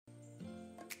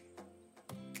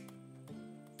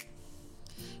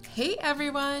Hey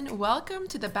everyone, welcome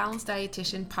to the Balanced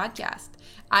Dietitian podcast.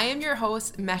 I am your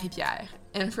host, Marie-Pierre,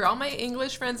 and for all my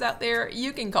English friends out there,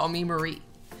 you can call me Marie.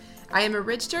 I am a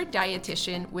registered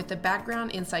dietitian with a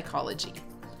background in psychology.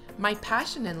 My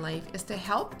passion in life is to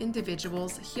help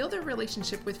individuals heal their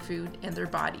relationship with food and their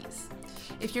bodies.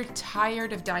 If you're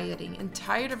tired of dieting and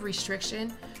tired of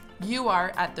restriction, you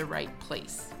are at the right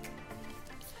place.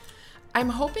 I'm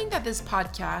hoping that this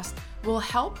podcast will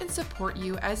help and support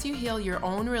you as you heal your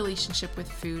own relationship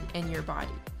with food and your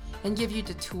body, and give you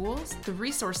the tools, the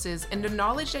resources, and the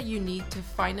knowledge that you need to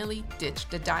finally ditch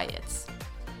the diets.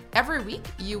 Every week,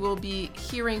 you will be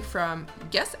hearing from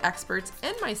guest experts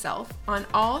and myself on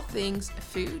all things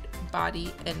food,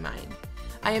 body, and mind.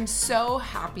 I am so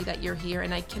happy that you're here,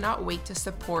 and I cannot wait to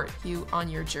support you on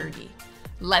your journey.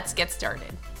 Let's get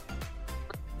started.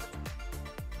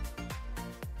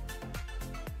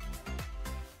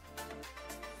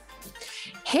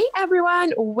 Hey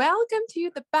everyone, welcome to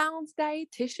the Balanced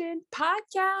Dietitian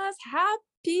podcast.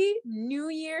 Happy New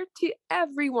Year to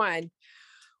everyone.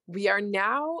 We are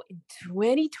now in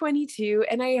 2022,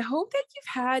 and I hope that you've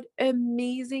had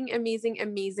amazing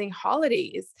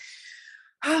holidays.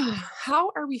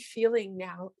 How are we feeling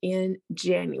now in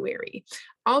January?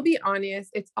 I'll be honest,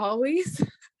 it's always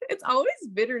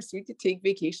bittersweet to take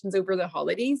vacations over the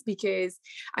holidays because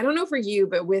I don't know for you,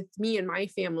 but with me and my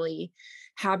family,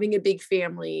 having a big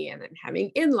family and then having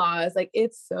in-laws, like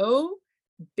it's so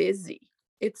busy.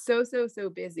 It's so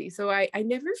busy. So I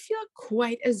never feel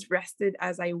quite as rested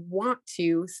as I want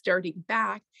to starting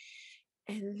back.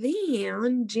 And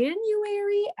then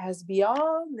January, as we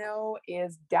all know,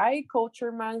 is diet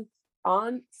culture month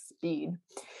on speed.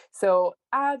 So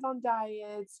ads on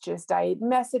diets, just diet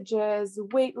messages,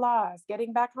 weight loss,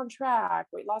 getting back on track,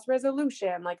 weight loss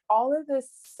resolution, like all of this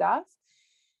stuff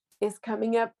is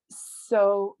coming up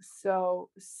so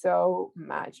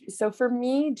much. So for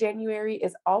me, January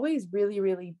is always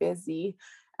really busy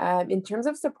in terms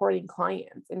of supporting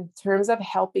clients, in terms of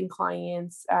helping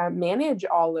clients manage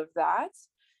all of that.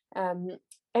 And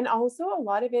also a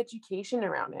lot of education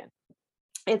around it.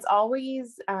 It's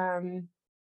always, January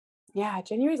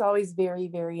is always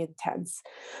very intense.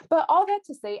 But all that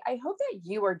to say, I hope that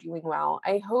you are doing well.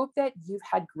 I hope that you've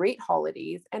had great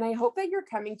holidays, and I hope that you're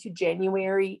coming to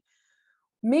January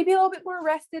maybe a little bit more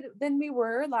rested than we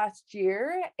were last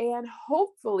year, and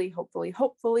hopefully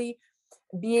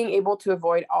being able to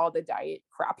avoid all the diet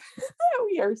crap that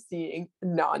we are seeing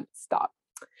nonstop.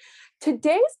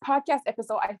 Today's podcast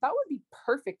episode I thought would be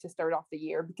perfect to start off the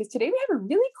year because today we have a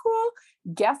really cool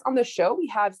guest on the show. We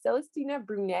have Celestina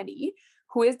Brunetti,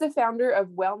 who is the founder of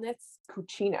Wellness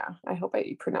Cucina. I hope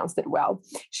I pronounced it well.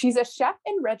 She's a chef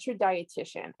and registered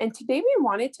dietitian. And today we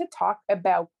wanted to talk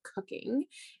about cooking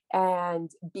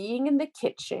and being in the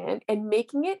kitchen and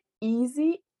making it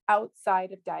easy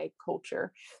outside of diet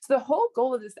culture. So the whole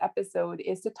goal of this episode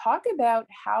is to talk about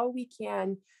how we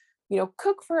can,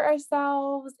 cook for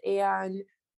ourselves and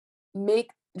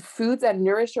make foods that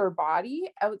nourish our body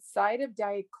outside of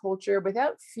diet culture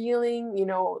without feeling,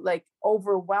 like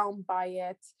overwhelmed by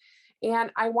it. And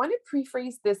I want to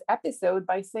preface this episode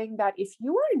by saying that if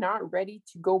you are not ready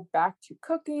to go back to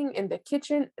cooking in the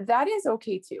kitchen, that is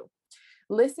okay too.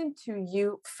 Listen to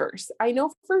you first. I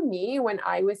know for me, when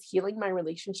I was healing my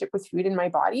relationship with food in my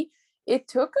body, it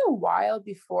took a while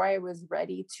before I was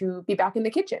ready to be back in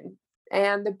the kitchen.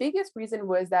 And the biggest reason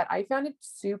was that I found it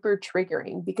super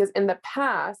triggering because in the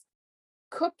past,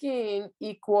 cooking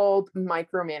equaled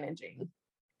micromanaging.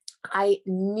 I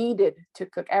needed to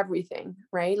cook everything,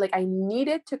 right? Like I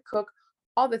needed to cook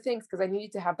all the things because I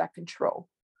needed to have that control,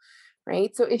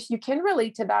 right? So if you can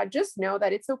relate to that, just know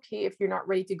that it's okay if you're not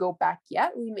ready to go back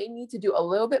yet. We may need to do a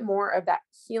little bit more of that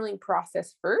healing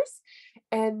process first,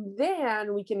 and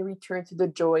then we can return to the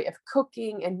joy of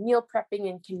cooking and meal prepping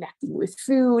and connecting with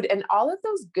food and all of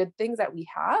those good things that we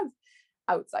have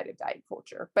outside of diet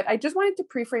culture. But I just wanted to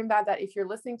pre-frame that if you're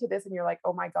listening to this and you're like,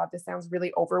 oh my God, this sounds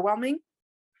really overwhelming,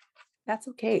 that's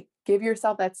okay. Give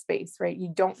yourself that space, right? You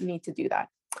don't need to do that.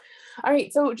 All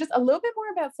right, so just a little bit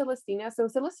more about Celestina. So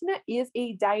Celestina is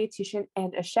a dietitian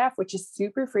and a chef, which is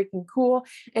super freaking cool.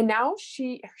 And now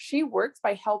she works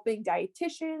by helping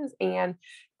dietitians and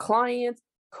clients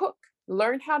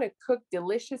learn how to cook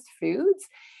delicious foods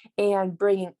and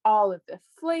bringing all of the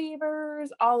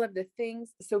flavors, all of the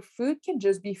things, so food can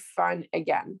just be fun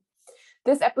again.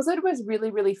 This episode was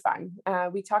really fun.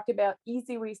 We talked about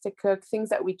easy ways to cook, things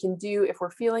that we can do if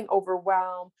we're feeling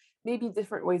overwhelmed, maybe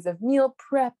different ways of meal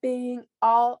prepping,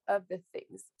 all of the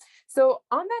things. So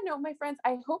on that note, my friends,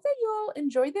 I hope that you'll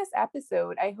enjoy this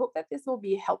episode. I hope that this will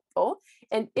be helpful.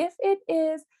 And if it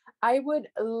is, I would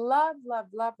love, love,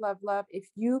 love, love, love if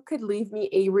you could leave me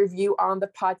a review on the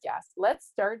podcast. Let's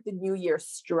start the new year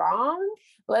strong.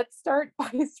 Let's start by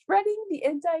spreading the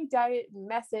anti-diet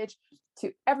message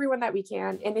to everyone that we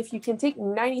can. And if you can take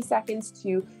 90 seconds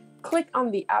to click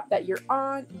on the app that you're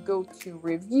on, go to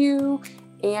review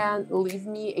and leave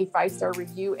me a 5-star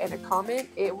review and a comment,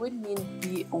 it would mean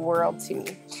the world to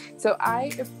me. So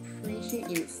I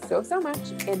appreciate you so, so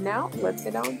much. And now let's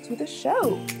get on to the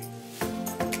show.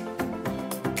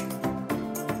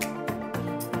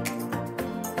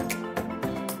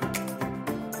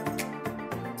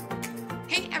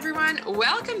 Hey everyone,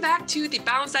 welcome back to the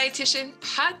Balanced Dietitian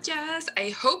podcast. I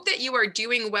hope that you are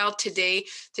doing well today.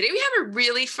 Today we have a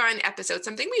really fun episode,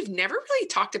 something we've never really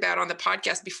talked about on the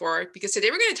podcast before, because today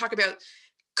we're going to talk about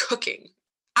cooking.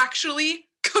 Actually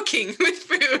cooking with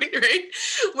food, right?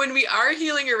 When we are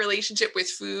healing a relationship with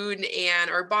food and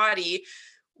our body,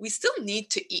 we still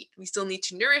need to eat. We still need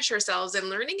to nourish ourselves, and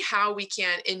learning how we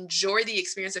can enjoy the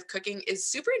experience of cooking is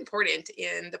super important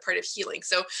in the part of healing.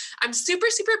 So I'm super,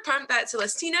 super pumped that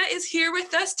Celestina is here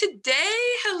with us today.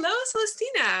 Hello,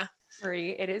 Celestina.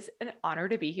 Marie, it is an honor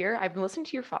to be here. I've been listening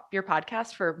to your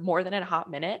podcast for more than a hot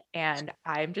minute, and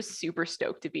I'm just super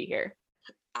stoked to be here.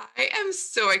 I am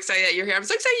so excited that you're here. I'm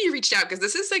so excited you reached out because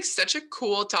this is like such a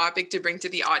cool topic to bring to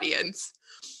the audience.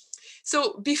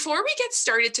 So before we get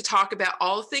started to talk about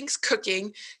all things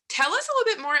cooking, tell us a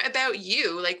little bit more about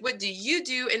you. Like, what do you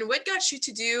do and what got you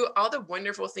to do all the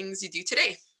wonderful things you do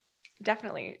today?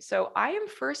 Definitely. So I am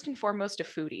first and foremost a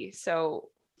foodie. So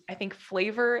I think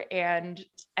flavor and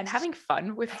having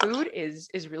fun with food is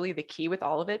really the key with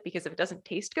all of it, because if it doesn't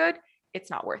taste good,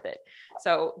 it's not worth it.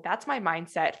 So that's my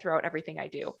mindset throughout everything I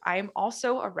do. I am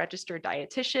also a registered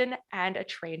dietitian and a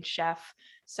trained chef.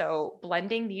 So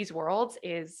blending these worlds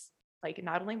is like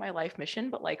not only my life mission,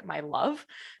 but like my love.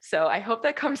 So I hope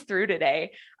that comes through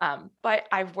today. But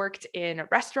I've worked in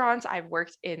restaurants, I've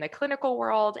worked in the clinical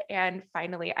world, and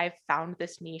finally I've found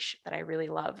this niche that I really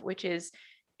love, which is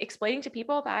explaining to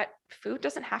people that food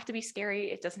doesn't have to be scary,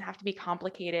 it doesn't have to be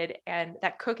complicated, and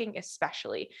that cooking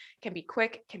especially can be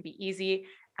quick, can be easy,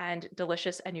 and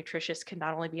delicious and nutritious can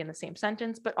not only be in the same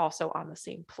sentence, but also on the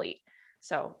same plate.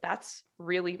 So that's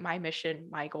really my mission,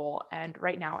 my goal. And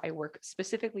right now I work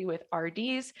specifically with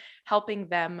RDs, helping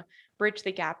them bridge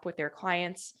the gap with their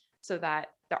clients so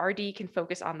that the RD can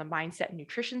focus on the mindset and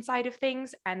nutrition side of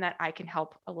things, and that I can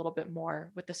help a little bit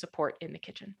more with the support in the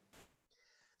kitchen.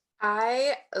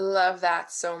 I love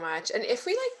that so much. And if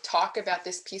we like talk about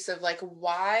this piece of like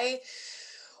why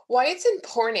it's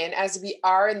important as we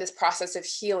are in this process of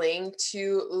healing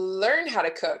to learn how to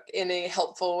cook in a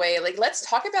helpful way. Like, let's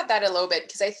talk about that a little bit,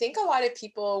 because I think a lot of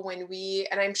people,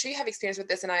 and I'm sure you have experience with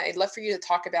this, and I'd love for you to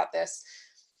talk about this.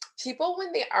 People,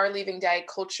 when they are leaving diet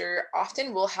culture,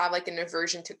 often will have like an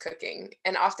aversion to cooking.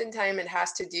 And oftentimes it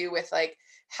has to do with like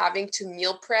having to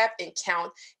meal prep and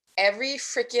count every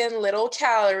freaking little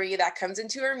calorie that comes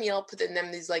into our meal, put in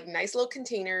them these like nice little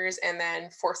containers, and then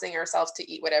forcing ourselves to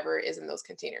eat whatever is in those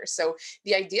containers. So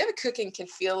the idea of cooking can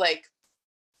feel like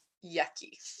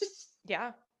yucky.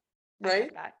 Yeah, I Right?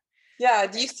 get that. Yeah.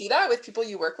 Do Okay. you see that with people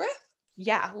you work with?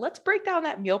 Yeah, let's break down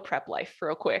that meal prep life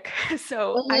real quick.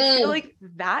 So I feel Mhm. like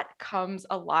that comes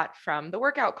a lot from the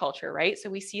workout culture, right? So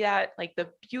we see that like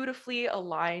the beautifully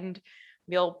aligned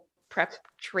meal prep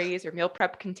trays or meal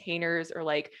prep containers, or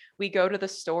like we go to the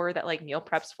store that like meal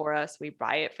preps for us, we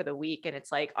buy it for the week and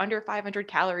it's like under 500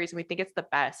 calories and we think it's the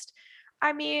best.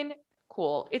 I mean,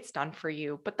 cool, it's done for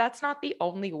you, but that's not the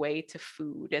only way to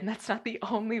food, and that's not the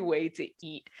only way to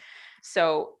eat.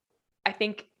 So I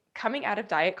think coming out of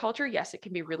diet culture, yes, it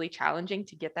can be really challenging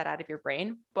to get that out of your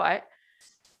brain, but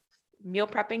meal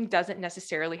prepping doesn't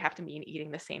necessarily have to mean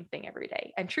eating the same thing every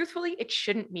day. And truthfully, it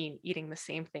shouldn't mean eating the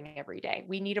same thing every day.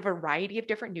 We need a variety of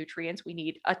different nutrients, we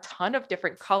need a ton of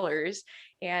different colors,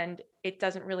 and it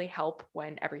doesn't really help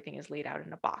when everything is laid out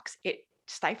in a box. It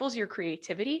stifles your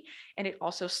creativity, and it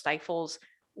also stifles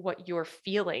what you're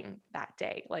feeling that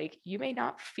day. Like, you may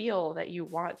not feel that you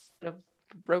want a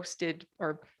roasted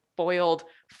or boiled,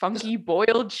 funky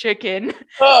boiled chicken.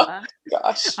 Oh Uh,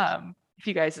 gosh. if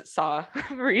you guys saw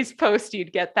Marie's post,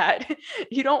 you'd get that.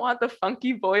 You don't want the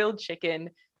funky boiled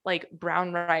chicken, like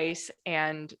brown rice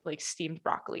and like steamed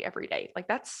broccoli every day. Like,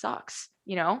 that sucks,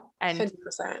 you know? And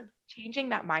 100%. changing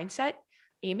that mindset,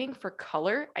 aiming for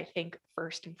color, I think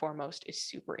first and foremost is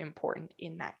super important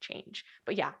in that change.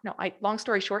 But yeah, no, long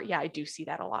story short, yeah, I do see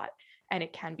that a lot, and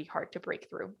it can be hard to break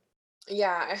through.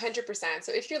 Yeah, 100%.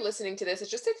 So if you're listening to this,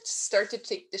 it's just to start to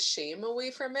take the shame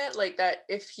away from it. Like that,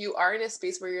 if you are in a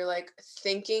space where you're like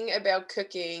thinking about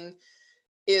cooking,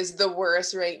 is the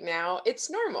worst right now. It's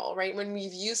normal, right? When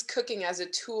we've used cooking as a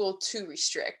tool to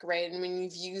restrict, right? And when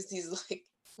we've used these like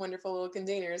wonderful little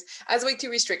containers as a way to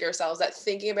restrict ourselves, that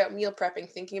thinking about meal prepping,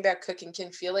 thinking about cooking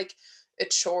can feel like a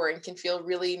chore and can feel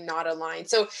really not aligned.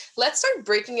 So let's start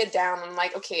breaking it down and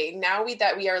like, okay, now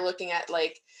we are looking at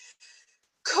like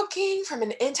cooking from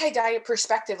an anti-diet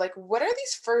perspective, like what are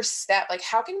these first steps? Like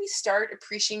how can we start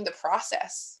appreciating the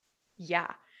process?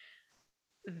 Yeah,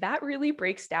 that really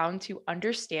breaks down to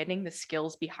understanding the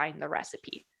skills behind the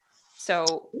recipe.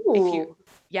 So if you, Ooh.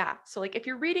 yeah, so like if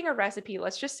you're reading a recipe,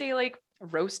 let's just say like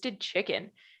roasted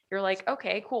chicken, you're like,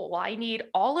 okay, cool. Well, I need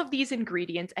all of these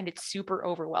ingredients and it's super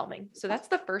overwhelming. So that's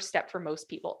the first step for most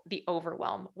people, the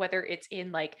overwhelm, whether it's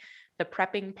in like the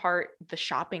prepping part, the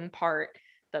shopping part,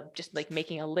 the just like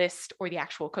making a list or the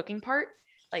actual cooking part.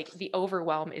 Like the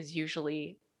overwhelm is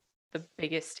usually the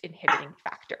biggest inhibiting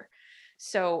factor.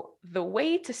 So the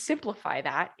way to simplify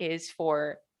that is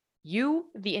for you,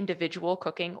 the individual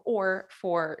cooking, or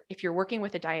for if you're working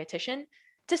with a dietitian,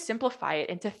 to simplify it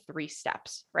into 3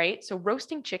 steps, right? So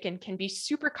roasting chicken can be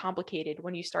super complicated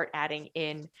when you start adding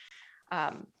in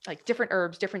like different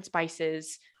herbs, different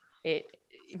spices, it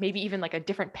maybe even like a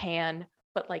different pan,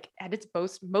 but like at its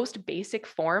most basic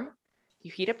form,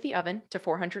 you heat up the oven to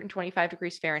 425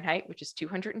 degrees Fahrenheit, which is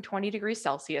 220 degrees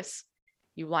Celsius.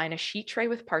 You line a sheet tray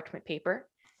with parchment paper.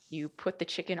 You put the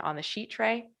chicken on the sheet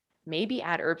tray, maybe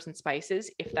add herbs and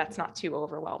spices if that's not too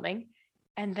overwhelming.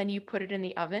 And then you put it in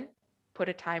the oven, put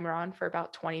a timer on for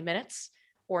about 20 minutes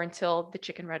or until the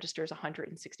chicken registers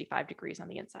 165 degrees on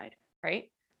the inside,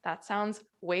 right? That sounds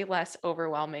way less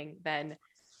overwhelming than,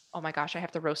 oh my gosh, I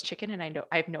have to roast chicken and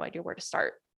I have no idea where to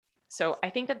start. So I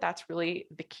think that that's really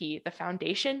the key, the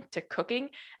foundation to cooking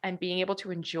and being able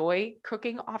to enjoy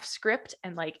cooking off script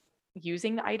and like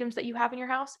using the items that you have in your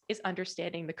house is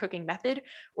understanding the cooking method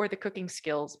or the cooking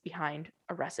skills behind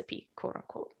a recipe, quote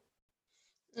unquote.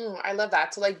 I love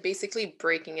that. So like basically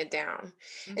breaking it down.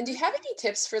 And do Mhm. you have any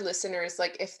tips for listeners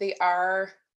like if they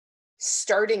are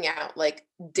starting out like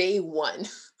day one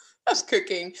of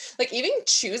cooking, like even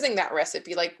choosing that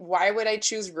recipe, like why would I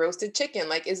choose roasted chicken?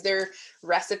 Like is there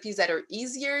recipes that are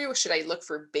easier? Should I look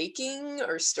for baking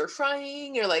or stir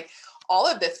frying or like all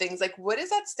of the things? Like what is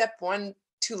that step one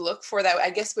to look for that I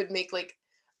guess would make like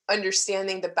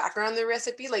understanding the background of the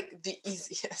recipe like the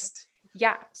easiest?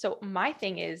 Yeah. So my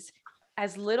thing is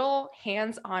as little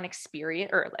hands-on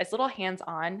experience or as little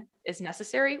hands-on is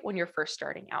necessary when you're first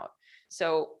starting out.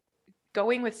 So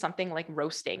going with something like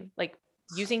roasting, like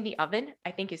using the oven,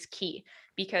 I think is key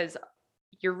because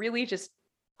you're really just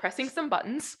pressing some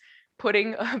buttons,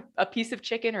 putting a piece of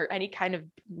chicken or any kind of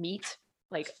meat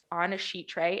like on a sheet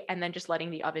tray, and then just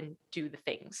letting the oven do the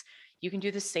things. You can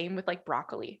do the same with like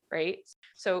broccoli, right?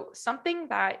 So something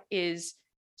that is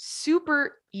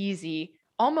super easy,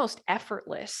 almost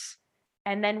effortless.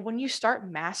 And then when you start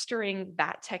mastering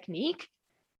that technique,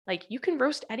 like you can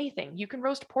roast anything. You can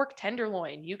roast pork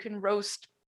tenderloin, you can roast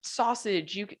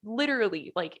sausage, you can,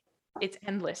 literally like it's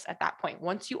endless at that point.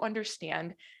 Once you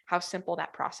understand how simple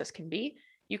that process can be,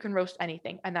 you can roast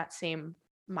anything. And that same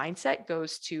mindset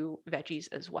goes to veggies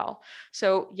as well.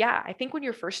 So, yeah, I think when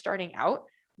you're first starting out,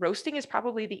 roasting is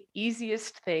probably the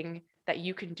easiest thing that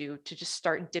you can do to just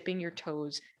start dipping your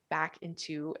toes back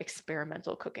into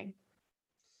experimental cooking.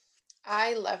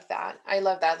 I love that. I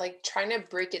love that. Like trying to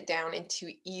break it down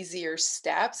into easier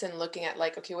steps and looking at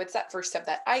like, okay, what's that first step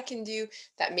that I can do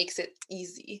that makes it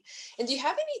easy? And do you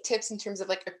have any tips in terms of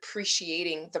like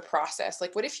appreciating the process?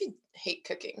 Like, what if you hate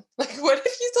cooking? Like, what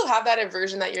if you still have that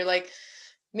aversion that you're like,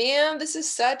 man, this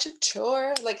is such a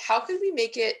chore? Like, how could we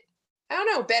make it, I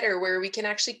don't know, better where we can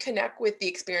actually connect with the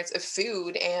experience of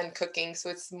food and cooking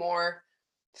so it's more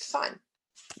fun?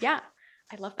 Yeah,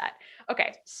 I love that.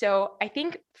 Okay, so I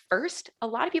think first, a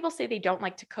lot of people say they don't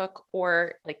like to cook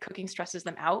or like cooking stresses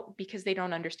them out because they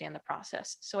don't understand the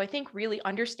process. So I think really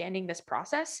understanding this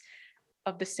process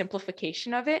of the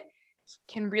simplification of it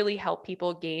can really help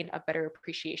people gain a better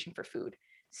appreciation for food.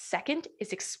 Second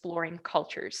is exploring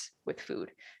cultures with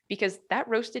food because that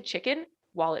roasted chicken,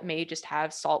 while it may just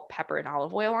have salt, pepper, and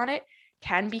olive oil on it,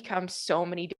 can become so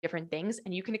many different things.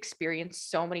 And you can experience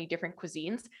so many different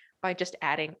cuisines by just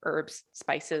adding herbs,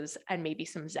 spices, and maybe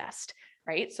some zest,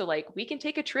 right? So, like, we can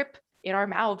take a trip in our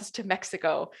mouths to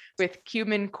Mexico with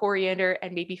cumin, coriander,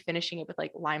 and maybe finishing it with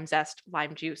like lime zest,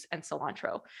 lime juice, and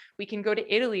cilantro. We can go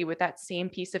to Italy with that same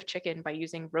piece of chicken by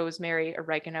using rosemary,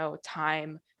 oregano,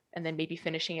 thyme, and then maybe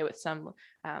finishing it with some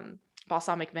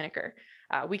balsamic vinegar.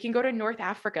 We can go to North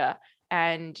Africa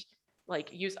and like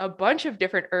use a bunch of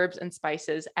different herbs and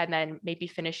spices and then maybe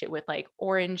finish it with like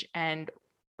orange and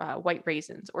white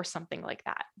raisins or something like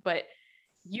that. But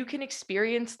you can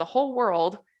experience the whole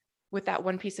world with that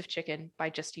one piece of chicken by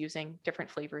just using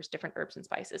different flavors, different herbs and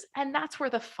spices. And that's where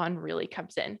the fun really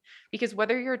comes in, because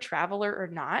whether you're a traveler or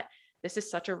not, this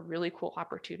is such a really cool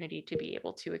opportunity to be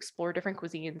able to explore different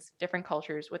cuisines, different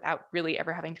cultures without really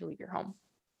ever having to leave your home.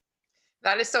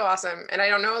 That is so awesome. And I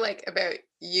don't know like about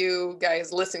you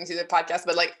guys listening to the podcast,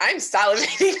 but like I'm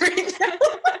salivating right now.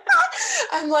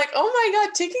 I'm like, oh my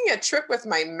God, taking a trip with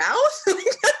my mouth? Like,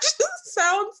 that just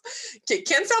sounds, okay, it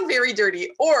can sound very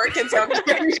dirty or it can sound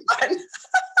very fun.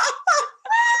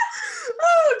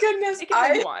 Oh goodness. Take it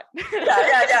how you want.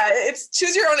 Yeah. It's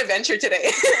choose your own adventure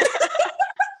today.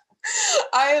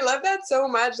 I love that so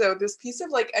much though. This piece of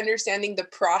like understanding the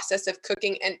process of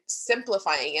cooking and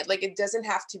simplifying it. Like it doesn't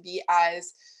have to be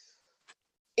as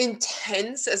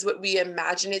intense as what we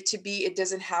imagine it to be. It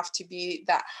doesn't have to be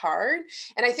that hard.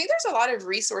 And I think there's a lot of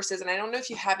resources, and I don't know if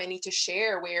you have any to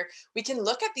share, where we can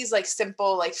look at these like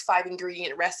simple, like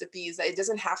 5-ingredient recipes. It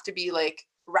doesn't have to be like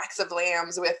racks of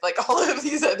lambs with like all of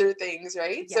these other things,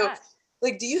 right? Yeah. So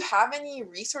like, do you have any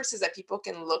resources that people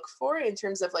can look for in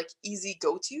terms of like easy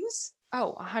go-tos?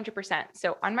 Oh, 100%.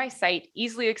 So on my site,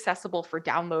 easily accessible for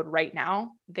download right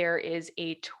now, there is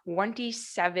a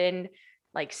 27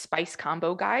 like spice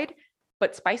combo guide,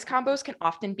 but spice combos can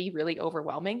often be really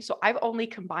overwhelming. So I've only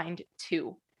combined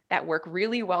 2 that work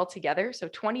really well together. So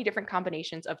 20 different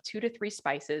combinations of 2 to 3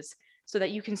 spices so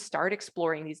that you can start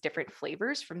exploring these different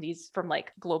flavors from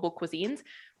like global cuisines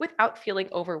without feeling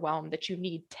overwhelmed that you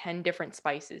need 10 different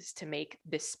spices to make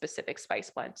this specific spice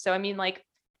blend. So I mean like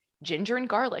ginger and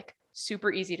garlic,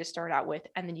 super easy to start out with.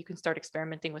 And then you can start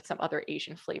experimenting with some other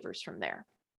Asian flavors from there.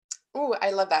 Oh,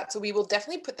 I love that. So we will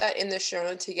definitely put that in the show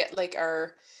note to get like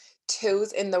our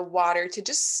toes in the water to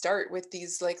just start with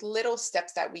these like little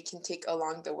steps that we can take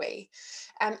along the way.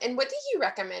 And what do you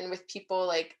recommend with people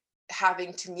like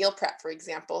having to meal prep, for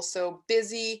example? So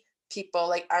busy people,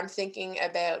 like I'm thinking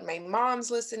about my moms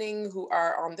listening who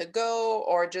are on the go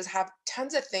or just have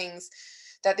tons of things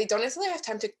that they don't necessarily have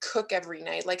time to cook every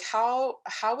night. Like how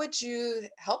would you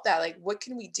help that? Like what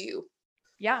can we do?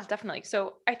 Yeah, definitely.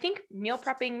 So I think meal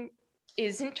prepping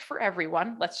isn't for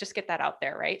everyone. Let's just get that out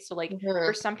there, right? So, like,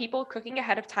 for Mhm. some people, cooking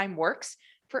ahead of time works.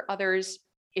 For others,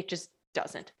 it just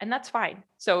doesn't. And that's fine.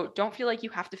 So, don't feel like you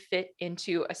have to fit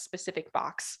into a specific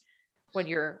box when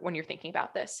you're thinking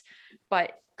about this.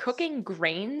 But cooking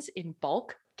grains in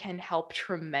bulk can help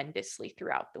tremendously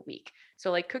throughout the week.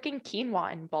 So, like cooking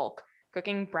quinoa in bulk,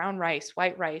 cooking brown rice,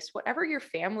 white rice, whatever your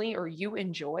family or you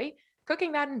enjoy,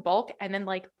 cooking that in bulk and then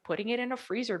like putting it in a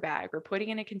freezer bag or putting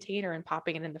it in a container and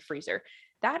popping it in the freezer.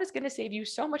 That is going to save you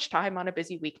so much time on a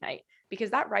busy weeknight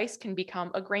because that rice can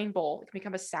become a grain bowl. It can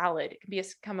become a salad. It can be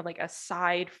kind of like a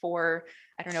side for,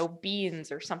 I don't know,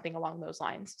 beans or something along those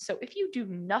lines. So if you do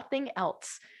nothing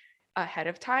else ahead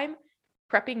of time,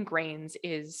 prepping grains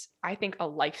is, I think, a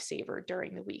lifesaver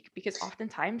during the week because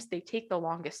oftentimes they take the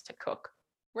longest to cook.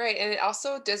 Right, and it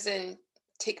also doesn't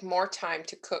take more time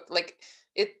to cook. Like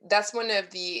that's one of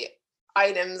the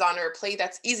items on our plate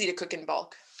that's easy to cook in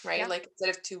bulk, right? Yeah, Like instead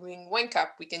of doing 1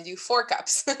 cup, we can do 4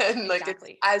 cups and like it's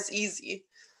exactly. as easy.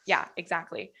 Yeah,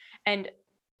 exactly. And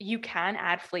you can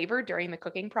add flavor during the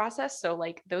cooking process. So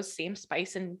like those same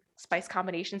spice and spice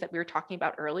combinations that we were talking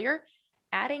about earlier,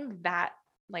 adding that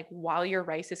like while your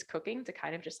rice is cooking to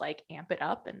kind of just like amp it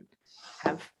up and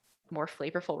have more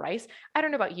flavorful rice. I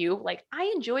don't know about you, like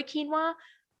I enjoy quinoa,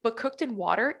 but cooked in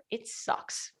water, it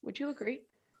sucks. Would you agree?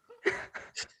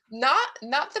 Not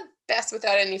the best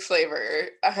without any flavor,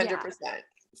 a hundred Yeah. percent.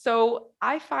 So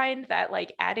I find that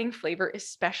like adding flavor,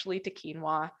 especially to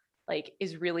quinoa, like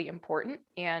is really important.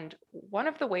 And one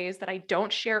of the ways that I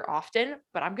don't share often,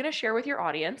 but I'm gonna share with your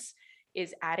audience,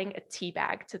 is adding a tea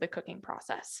bag to the cooking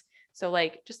process. So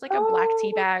like just like a black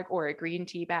tea Oh, bag or a green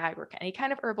tea bag or any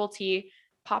kind of herbal tea,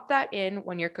 pop that in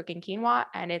when you're cooking quinoa,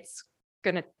 and it's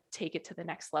gonna take it to the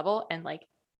next level and like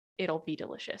it'll be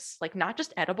delicious. Like not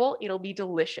just edible, it'll be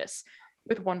delicious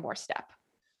with one more step.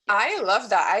 Yeah. I love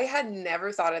that. I had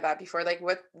never thought of that before. Like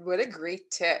what a great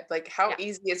tip. Like how Yeah.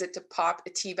 easy is it to pop a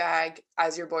tea bag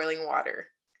as you're boiling water?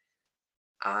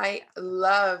 I Yeah.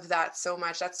 love that so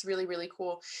much. That's really, really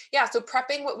cool. Yeah. So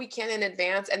prepping what we can in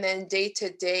advance and then day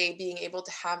to day being able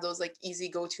to have those like easy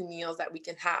go-to meals that we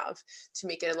can have to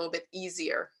make it a little bit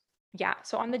easier. Yeah.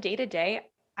 So on the day to day,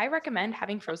 I recommend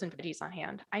having frozen veggies on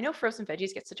hand. I know frozen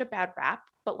veggies get such a bad rap,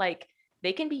 but like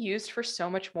they can be used for so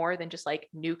much more than just like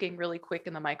nuking really quick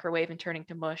in the microwave and turning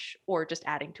to mush or just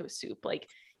adding to a soup. Like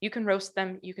you can roast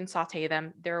them, you can saute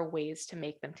them. There are ways to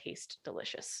make them taste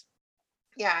delicious.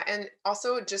 Yeah. And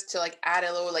also just to like add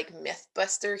a little like myth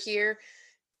buster here,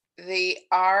 they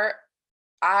are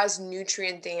as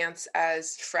nutrient dense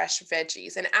as fresh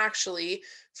veggies. And actually,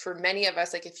 for many of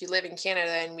us, like if you live in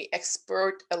Canada and we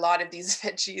export a lot of these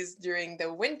veggies during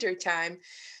the winter time,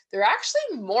 they're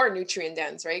actually more nutrient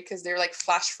dense, right? Because they're like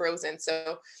flash frozen.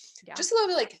 So Yeah. just a little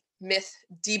bit like myth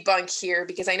debunk here,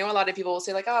 because I know a lot of people will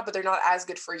say like, oh, but they're not as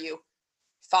good for you.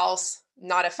 False,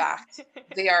 not a fact.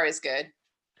 They are as good.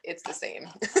 It's the same.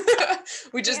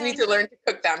 We just need And to learn to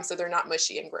cook them so they're not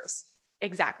mushy and gross.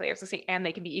 exactly, I was gonna say, and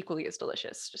they can be equally as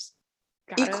delicious. Just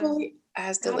gotta Equally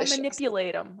as gotta delicious.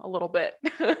 manipulate them a little bit.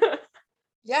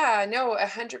 Yeah, no,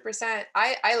 100%.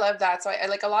 I love that. So I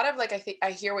like a lot of like I think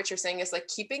I hear what you're saying is like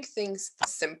keeping things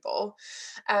simple.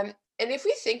 And if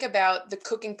we think about the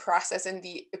cooking process and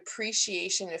the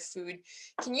appreciation of food,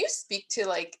 can you speak to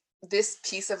like this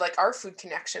piece of like our food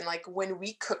connection, like when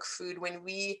we cook food, when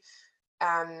we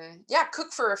yeah,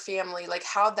 cook for a family, like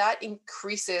how that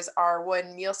increases our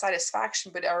one meal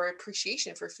satisfaction, but our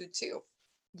appreciation for food too.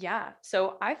 Yeah.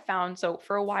 So I found, so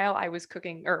for a while I was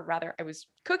cooking, or rather, I was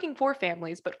cooking for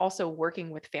families, but also working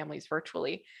with families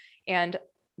virtually. And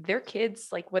their kids,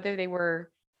 like whether they were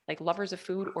like lovers of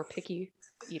food or picky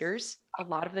eaters, a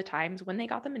lot of the times when they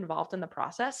got them involved in the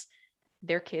process,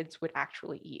 their kids would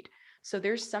actually eat. So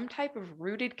there's some type of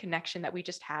rooted connection that we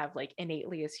just have like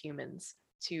innately as humans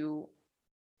to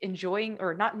enjoying,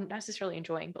 or not necessarily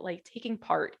enjoying, but like taking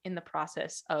part in the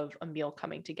process of a meal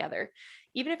coming together.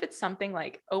 Even if it's something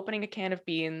like opening a can of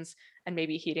beans and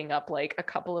maybe heating up like a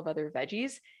couple of other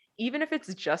veggies, even if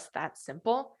it's just that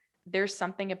simple, there's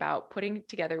something about putting it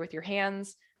together with your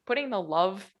hands, putting the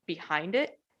love behind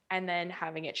it, and then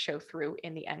having it show through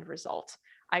in the end result.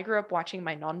 I grew up watching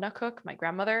my nonna cook, my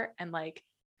grandmother, and like,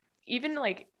 even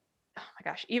like, oh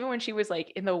my gosh, even when she was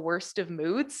like in the worst of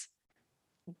moods,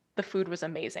 the food was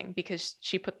amazing because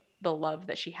she put the love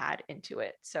that she had into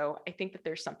it. So I think that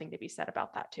there's something to be said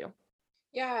about that too.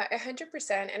 Yeah,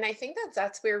 100%. And I think that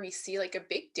that's where we see like a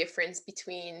big difference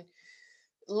between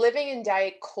living in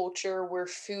diet culture where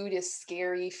food is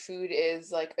scary, food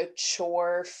is like a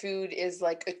chore, food is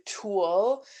like a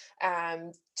tool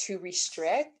to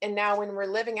restrict. And now when we're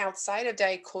living outside of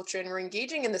diet culture and we're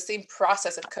engaging in the same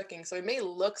process of cooking, so it may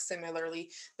look similarly,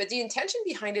 but the intention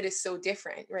behind it is so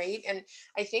different, right? And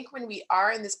I think when we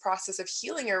are in this process of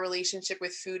healing our relationship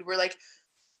with food, we're like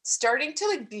starting to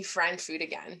like befriend food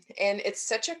again. And it's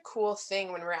such a cool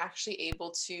thing when we're actually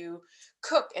able to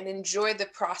cook and enjoy the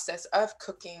process of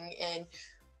cooking and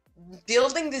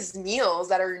building these meals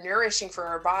that are nourishing for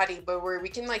our body, but where we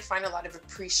can like find a lot of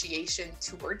appreciation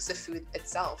towards the food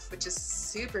itself, which is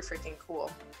super freaking cool.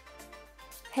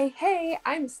 Hey,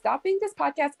 I'm stopping this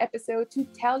podcast episode to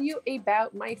tell you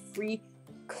about my free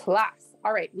class.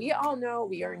 All right, we all know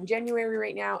we are in January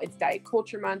right now. It's diet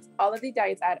culture month. All of the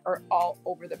diets are all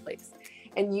over the place.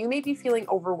 And you may be feeling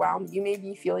overwhelmed. You may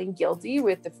be feeling guilty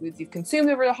with the foods you've consumed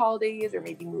over the holidays, or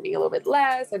maybe moving a little bit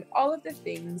less and all of the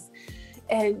things.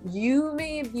 And you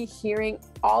may be hearing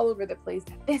all over the place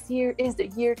that this year is the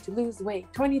year to lose weight.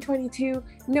 2022,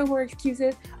 no more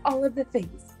excuses, all of the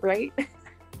things, right?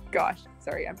 Gosh,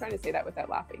 sorry, I'm trying to say that without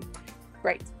laughing.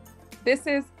 Right. This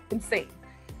is insane.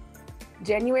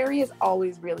 January is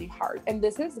always really hard. And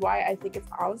this is why I think it's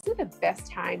honestly the best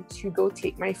time to go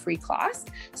take my free class.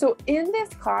 So in this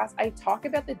class, I talk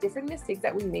about the different mistakes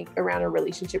that we make around our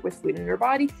relationship with food and our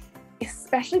body,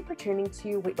 especially pertaining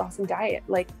to weight loss and diet.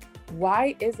 Like,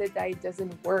 why is it that it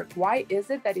doesn't work? Why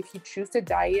is it that if you choose to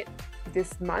diet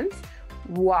this month,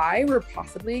 why we're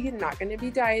possibly not going to be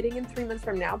dieting in 3 months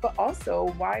from now, but also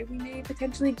why we may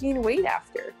potentially gain weight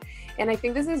after. And I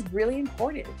think this is really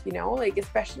important, you know, like,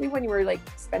 especially when you're like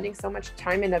spending so much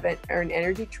time and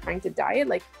energy trying to diet,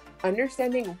 like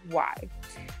understanding why.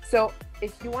 So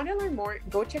if you want to learn more,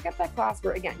 go check out that class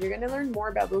where, again, you're going to learn more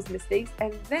about those mistakes.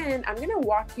 And then I'm going to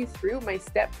walk you through my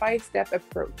step-by-step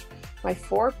approach, my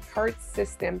 4-part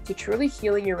system to truly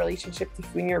healing your relationship to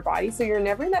food in your body. So you're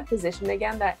never in that position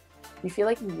again that you feel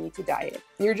like you need to diet.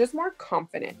 You're just more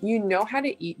confident. You know how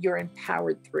to eat. You're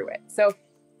empowered through it. So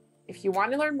if you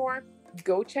want to learn more,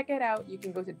 go check it out. You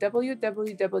can go to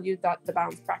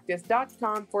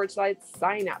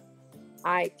www.thebalancepractice.com/sign up.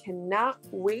 I cannot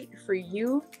wait for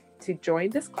you to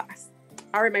join this class.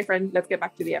 All right, my friend, let's get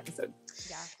back to the episode.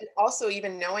 Yeah. And also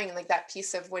even knowing like that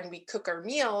piece of when we cook our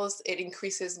meals, it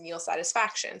increases meal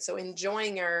satisfaction. So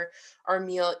enjoying our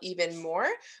meal even more,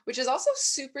 which is also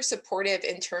super supportive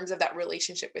in terms of that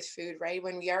relationship with food, right?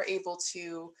 When we are able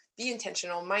to be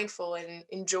intentional, mindful, and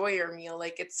enjoy our meal,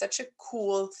 like it's such a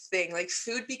cool thing. Like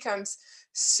food becomes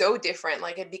so different.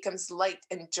 Like it becomes light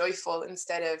and joyful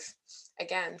instead of,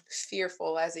 again,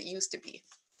 fearful as it used to be.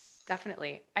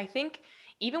 Definitely. I think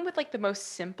even with like the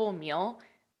most simple meal,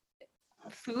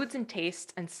 foods and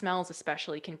tastes and smells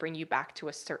especially can bring you back to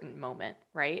a certain moment,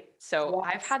 right? So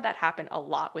I've Yes. had that happen a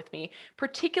lot with me,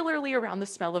 particularly around the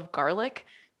smell of garlic,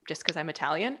 just because I'm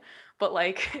Italian. But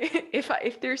like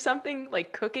if there's something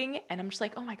like cooking and I'm just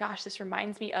like, oh my gosh, this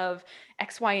reminds me of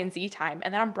X, Y, and Z time,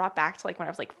 and then I'm brought back to like when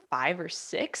I was like 5 or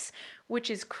 6, which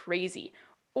is crazy.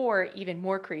 Or even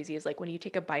more crazy is like when you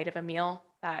take a bite of a meal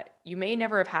that you may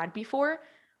never have had before,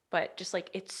 but just like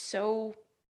it's so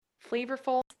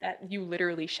flavorful that you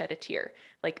literally shed a tear.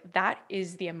 Like that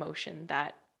is the emotion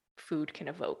that food can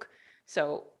evoke.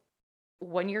 So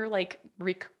when you're like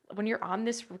when you're on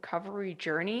this recovery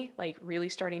journey, like really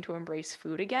starting to embrace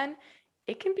food again,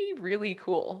 it can be really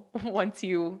cool once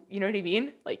you know what I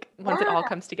mean? Like once it Yeah. all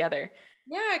comes together.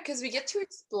 Yeah, because we get to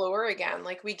explore again.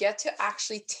 Like we get to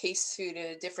actually taste food in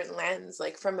a different lens,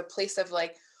 like from a place of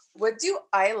like, what do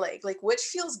I like? Like what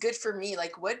feels good for me?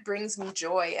 Like what brings me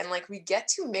joy? And like we get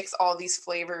to mix all these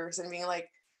flavors and being like,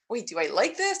 wait, do I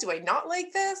like this? Do I not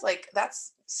like this? Like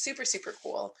that's super, super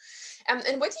cool. And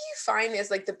what do you find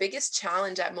is like the biggest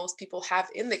challenge that most people have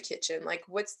in the kitchen? Like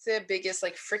what's the biggest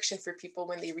like friction for people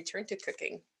when they return to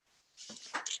cooking?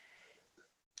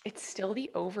 It's still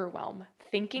the overwhelm,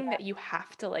 thinking that you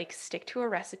have to like stick to a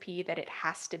recipe, that it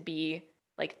has to be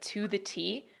like to the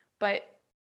T, but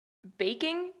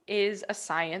baking is a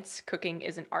science, cooking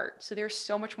is an art. So there's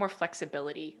so much more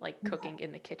flexibility like Yeah. cooking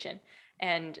in the kitchen.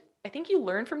 And I think you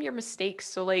learn from your mistakes.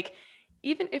 So like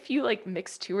even if you like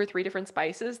mix 2 or 3 different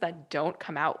spices that don't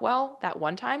come out well that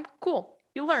one time, cool.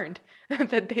 You learned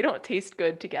that they don't taste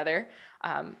good together.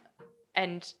 Um,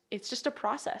 and it's just a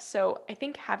process. So I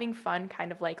think having fun,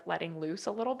 kind of like letting loose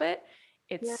a little bit,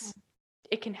 Yeah.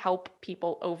 it can help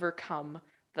people overcome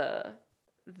the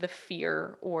the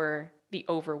fear or the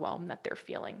overwhelm that they're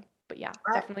feeling. But yeah,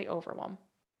 definitely overwhelm.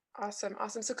 Awesome,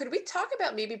 awesome. So could we talk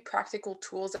about maybe practical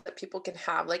tools that people can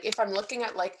have? Like if I'm looking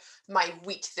at like my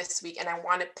week this week and I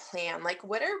want to plan, like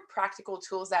what are practical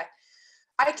tools that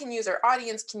I can use, our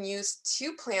audience can use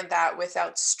to plan that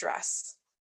without stress?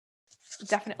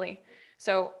 Definitely.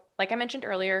 So, like I mentioned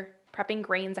earlier, prepping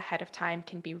grains ahead of time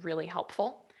can be really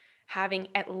helpful. Having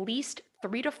at least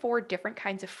 3 to 4 different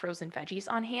kinds of frozen veggies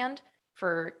on hand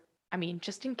for, I mean,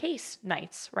 just in case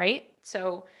nights, right?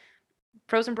 So,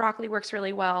 frozen broccoli works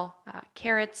really well,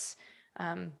 carrots,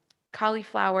 um,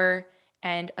 cauliflower,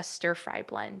 and a stir fry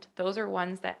blend. Those are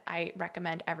ones that I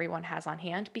recommend everyone has on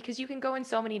hand because you can go in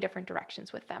so many different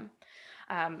directions with them.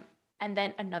 Um, and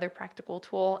then another practical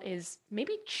tool is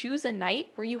maybe choose a night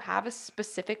where you have a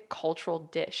specific cultural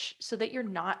dish so that you're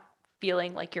not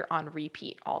feeling like you're on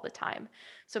repeat all the time.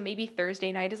 So maybe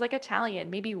Thursday night is like Italian,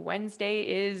 maybe Wednesday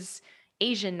is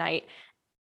Asian night,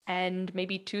 and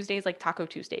maybe Tuesday is like Taco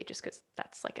Tuesday just because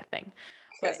that's like a thing.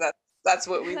 Because But that's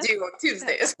what we do on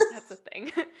Tuesdays. that's a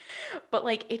thing. But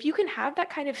like if you can have that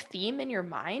kind of theme in your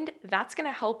mind, that's going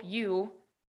to help you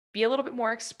be a little bit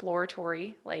more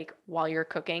exploratory like while you're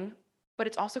cooking, but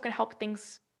it's also going to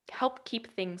help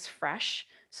keep things fresh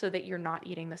so that you're not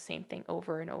eating the same thing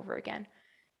over and over again.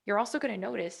 You're also going to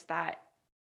notice that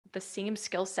the same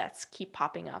skill sets keep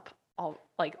popping up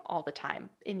all the time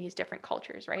in these different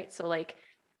cultures, right? So like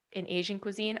in Asian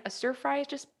cuisine, a stir fry is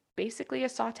just basically a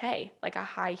saute, like a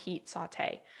high heat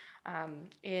saute.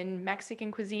 In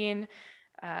Mexican cuisine,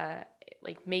 uh,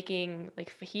 like making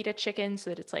like fajita chicken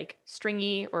so that it's like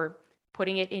stringy or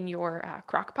putting it in your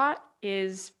crock pot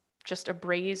is just a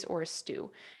braise or a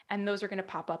stew. And those are going to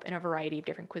pop up in a variety of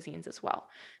different cuisines as well.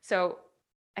 So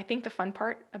I think the fun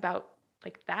part about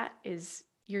like that is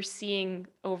you're seeing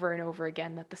over and over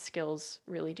again that the skills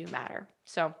really do matter.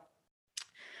 So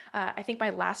I think my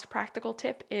last practical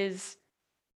tip is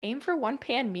aim for one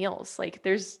pan meals. Like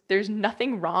there's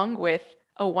nothing wrong with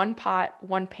a one pot,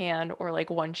 one pan, or like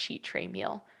one sheet tray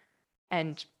meal,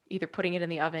 and either putting it in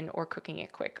the oven or cooking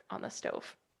it quick on the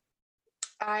stove.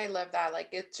 I love that. Like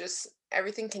it just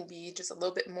everything can be just a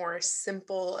little bit more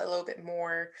simple, a little bit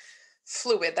more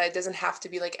fluid. That it doesn't have to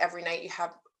be like every night you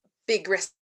have big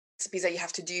recipes that you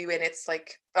have to do and it's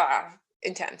like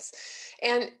intense.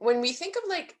 And when we think of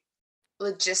like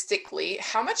logistically,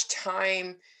 how much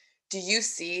time do you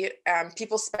see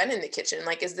people spend in the kitchen?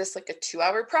 Like, is this like a 2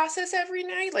 hour process every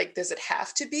night? Like, does it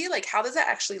have to be? Like, how does that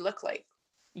actually look like?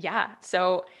 Yeah.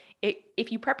 So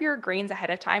if you prep your grains ahead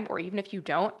of time, or even if you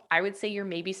don't, I would say you're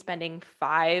maybe spending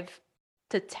 5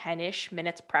 to 10-ish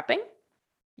minutes prepping,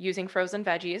 using frozen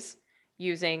veggies,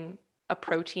 using a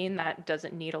protein that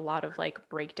doesn't need a lot of like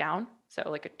breakdown. So,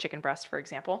 like a chicken breast, for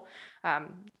example,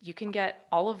 you can get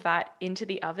all of that into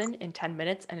the oven in 10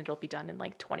 minutes and it'll be done in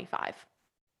like 25.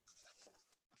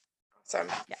 So,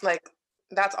 Yeah. like,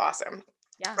 that's awesome.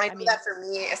 Yeah. I I know mean, that for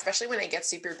me, especially when I get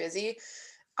super busy,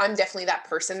 I'm definitely that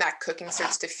person that cooking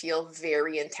starts to feel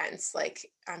very intense. Like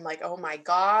I'm like, oh my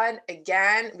God,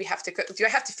 again, we have to cook. Do I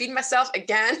have to feed myself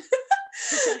again?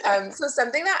 So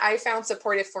something that I found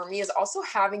supportive for me is also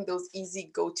having those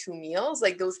easy go-to meals,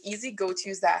 like those easy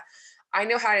go-tos that I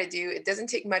know how to do. It doesn't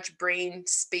take much brain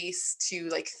space to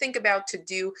like think about to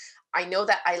do. I know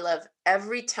that I love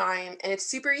every time and it's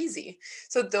super easy.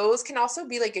 So those can also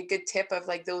be like a good tip of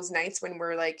like those nights when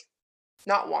we're like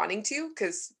not wanting to,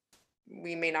 because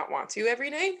we may not want to every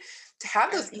night, to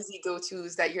have Sure. those easy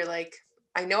go-tos that you're like,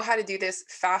 I know how to do this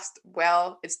fast,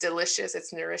 well, it's delicious,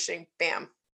 it's nourishing, bam.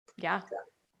 Yeah.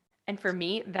 And for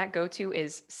me, that go-to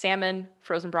is salmon,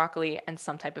 frozen broccoli, and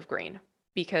some type of grain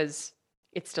because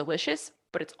it's delicious,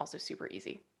 but it's also super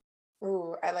easy.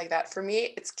 Ooh, I like that. For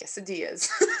me, it's quesadillas.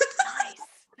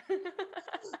 Nice.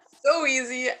 So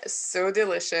easy, so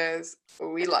delicious.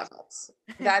 We love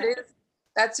it.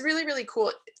 That's really, really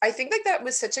cool. I think like that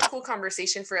was such a cool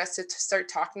conversation for us to start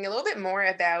talking a little bit more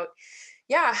about,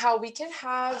 yeah, how we can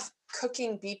have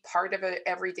cooking be part of an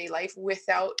everyday life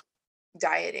without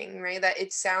dieting, right? That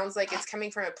it sounds like it's coming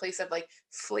from a place of like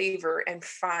flavor and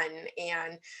fun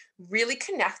and really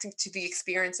connecting to the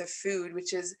experience of food,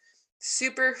 which is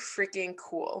super freaking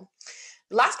cool.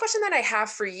 Last question that I have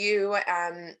for you,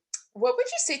 what would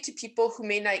you say to people who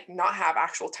may not have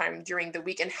actual time during the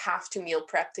week and have to meal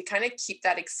prep to kind of keep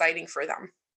that exciting for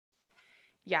them?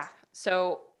 Yeah.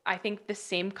 So I think the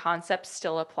same concepts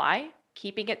still apply,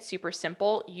 keeping it super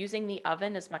simple, using the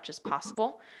oven as much as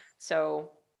possible.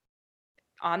 So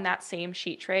on that same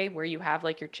sheet tray where you have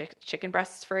like your chicken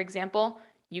breasts, for example,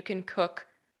 you can cook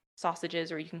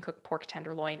sausages or you can cook pork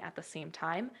tenderloin at the same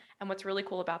time. And what's really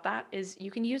cool about that is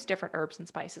you can use different herbs and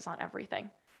spices on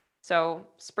everything. So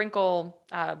sprinkle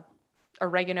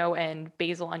oregano and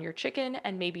basil on your chicken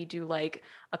and maybe do like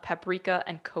a paprika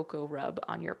and cocoa rub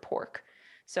on your pork.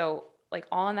 So, like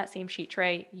all on that same sheet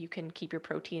tray, you can keep your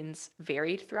proteins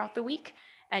varied throughout the week.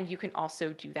 And you can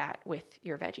also do that with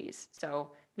your veggies.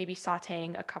 So, maybe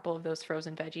sauteing a couple of those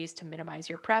frozen veggies to minimize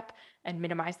your prep and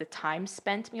minimize the time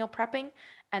spent meal prepping,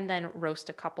 and then roast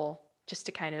a couple just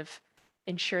to kind of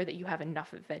ensure that you have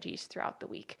enough of veggies throughout the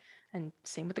week. And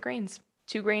same with the grains,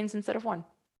 2 grains instead of one.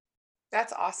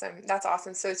 That's awesome. That's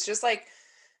awesome. So it's just like,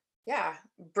 yeah,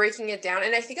 breaking it down.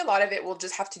 And I think a lot of it will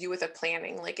just have to do with a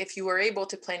planning. Like if you were able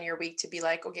to plan your week to be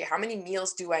like, okay, how many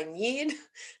meals do I need?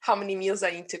 How many meals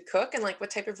I need to cook? And like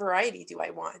what type of variety do I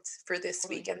want for this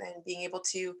week? Totally. And then being able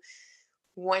to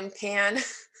one pan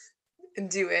and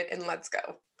do it and let's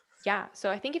go. Yeah.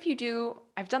 So I think if you do,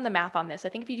 I've done the math on this. I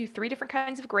think if you do 3 different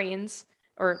kinds of grains,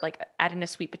 or like add in a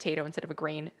sweet potato instead of a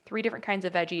grain, 3 different kinds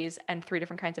of veggies, and 3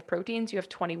 different kinds of proteins, you have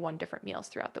 21 different meals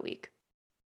throughout the week.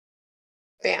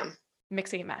 Bam.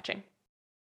 Mixing and matching.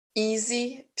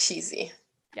 Easy peasy.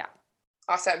 Yeah.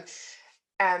 Awesome.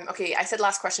 Okay, I said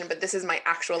last question, but this is my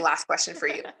actual last question for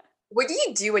you. What do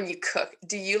you do when you cook?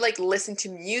 Do you like listen to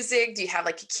music? Do you have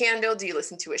like a candle? Do you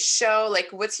listen to a show? Like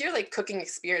what's your like cooking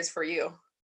experience for you?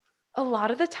 A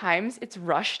lot of the times it's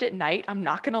rushed at night. I'm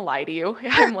not going to lie to you.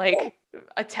 I'm like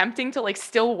attempting to like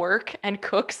still work and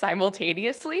cook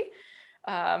simultaneously.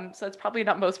 So it's probably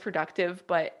not most productive,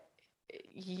 but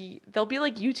there'll be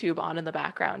like YouTube on in the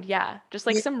background. Yeah, just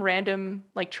like some random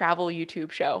like travel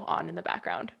YouTube show on in the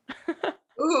background.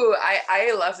 Ooh,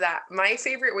 I love that. My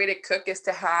favorite way to cook is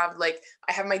to have like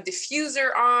I have my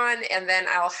diffuser on and then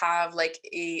I'll have like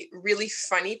a really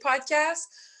funny podcast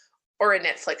or a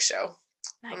Netflix show.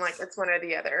 I'm like, Nice. it's one or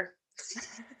the other.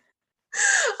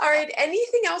 All right.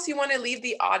 Anything else you want to leave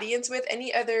the audience with?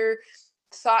 Any other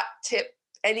thought, tip,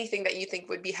 anything that you think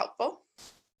would be helpful?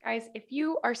 Guys, if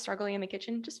you are struggling in the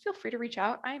kitchen, just feel free to reach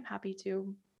out. I am happy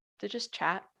to just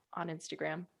chat on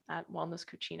Instagram at Wellness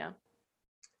Cucina.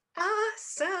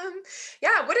 Awesome.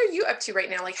 Yeah. What are you up to right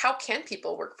now? Like, how can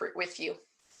people work with you?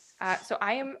 So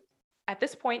I am at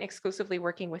this point exclusively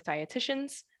working with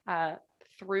dietitians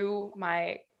through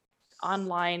my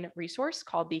online resource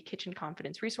called the Kitchen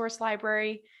Confidence Resource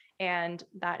Library. And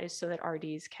that is so that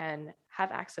RDs can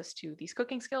have access to these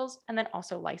cooking skills and then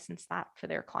also license that for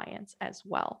their clients as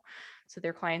well. So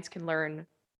their clients can learn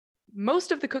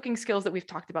most of the cooking skills that we've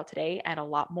talked about today and a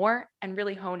lot more, and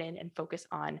really hone in and focus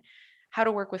on how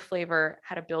to work with flavor,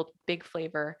 how to build big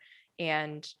flavor,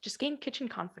 and just gain kitchen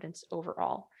confidence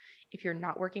overall. If you're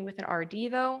not working with an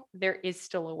RD, though, there is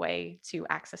still a way to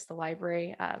access the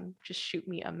library. Just shoot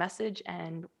me a message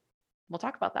and we'll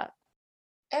talk about that.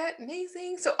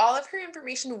 Amazing. So all of her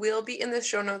information will be in the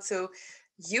show notes so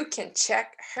you can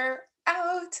check her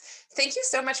out. Thank you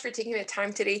so much for taking the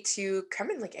time today to come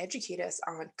and like educate us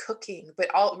on cooking,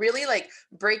 but all really like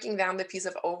breaking down the piece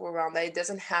of overwhelm that it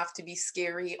doesn't have to be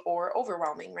scary or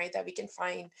overwhelming, right? That we can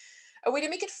find a way to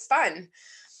make it fun.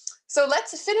 So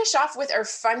let's finish off with our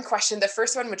fun question. The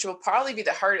first one, which will probably be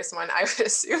the hardest one, I would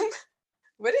assume.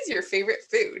 What is your favorite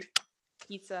food?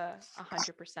 Pizza,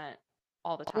 100%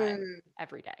 all the time, Mm,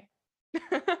 every day.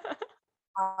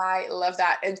 I love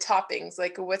that. And toppings,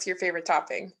 like what's your favorite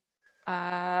topping?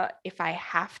 If I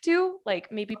have to,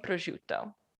 like maybe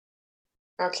prosciutto.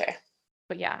 Okay.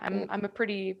 But yeah, Mm, I'm a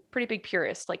pretty big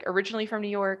purist. Like originally from New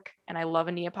York, and I love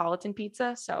a Neapolitan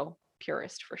pizza, so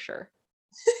purist for sure.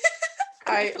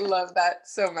 I love that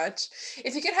so much.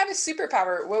 If you could have a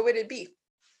superpower, what would it be?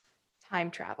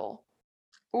 Time travel.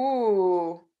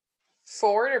 Ooh,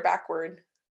 forward or backward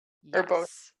or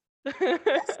both? Yes.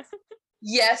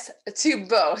 Yes. Yes to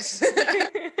both.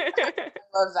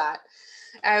 Love that.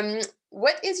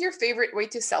 What is your favorite way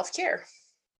to self-care?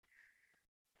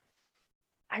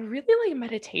 I really like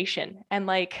meditation and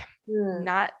like Mm.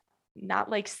 not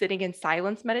like sitting in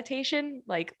silence meditation,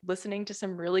 like listening to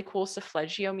some really cool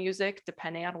solfeggio music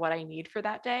depending on what I need for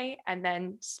that day, and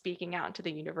then speaking out into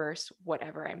the universe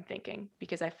whatever I'm thinking,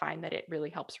 because I find that it really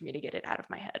helps me to get it out of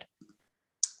my head.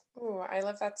 Oh, I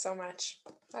love that so much.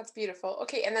 That's beautiful.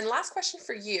 Okay, and then last question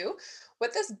for you.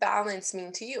 What does balance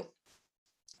mean to you?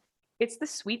 It's the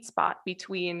sweet spot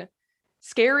between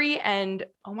scary and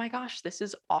oh my gosh, this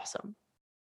is awesome.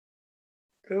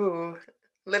 Ooh,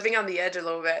 living on the edge a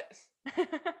little bit.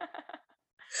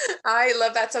 I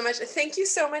love that so much. Thank you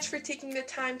so much for taking the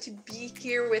time to be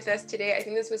here with us today. I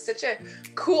think this was such a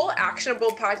cool,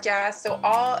 actionable podcast. So,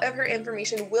 all of her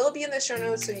information will be in the show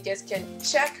notes so you guys can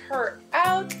check her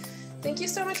out. Thank you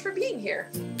so much for being here.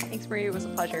 Thanks, Marie. It was a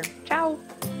pleasure. Ciao.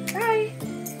 Bye.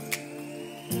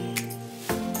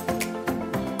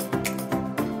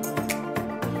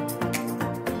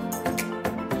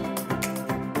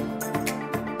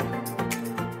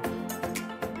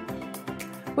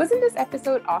 Wasn't this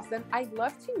episode awesome? I'd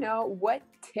love to know, what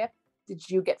tip did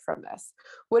you get from this?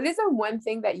 What is the one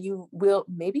thing that you will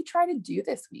maybe try to do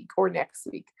this week or next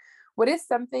week? What is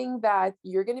something that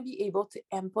you're going to be able to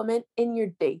implement in your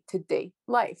day-to-day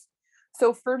life?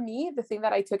 So for me, the thing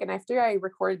that I took, and after I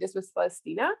recorded this with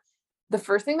Celestina, the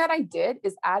first thing that I did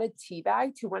is add a tea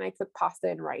bag to when I cook pasta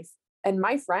and rice. And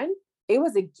my friend, it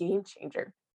was a game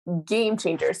changer. Game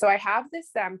changer. So I have this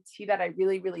tea that I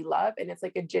really, really love, and it's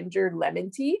like a ginger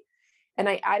lemon tea. And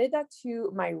I added that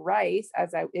to my rice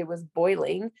as it was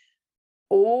boiling.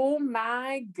 Oh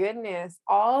my goodness,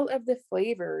 all of the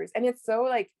flavors. And it's so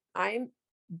like, I'm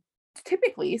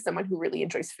typically someone who really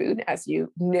enjoys food, as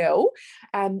you know.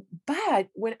 But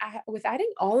with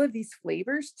adding all of these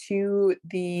flavors to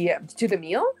the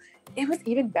meal, it was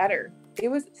even better. It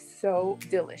was so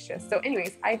delicious. So,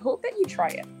 anyways, I hope that you try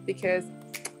it because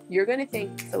you're going to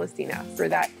thank Celestina for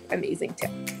that amazing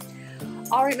tip.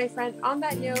 All right, my friend, on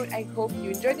that note, I hope you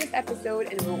enjoyed this episode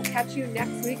and we'll catch you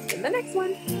next week in the next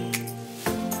one.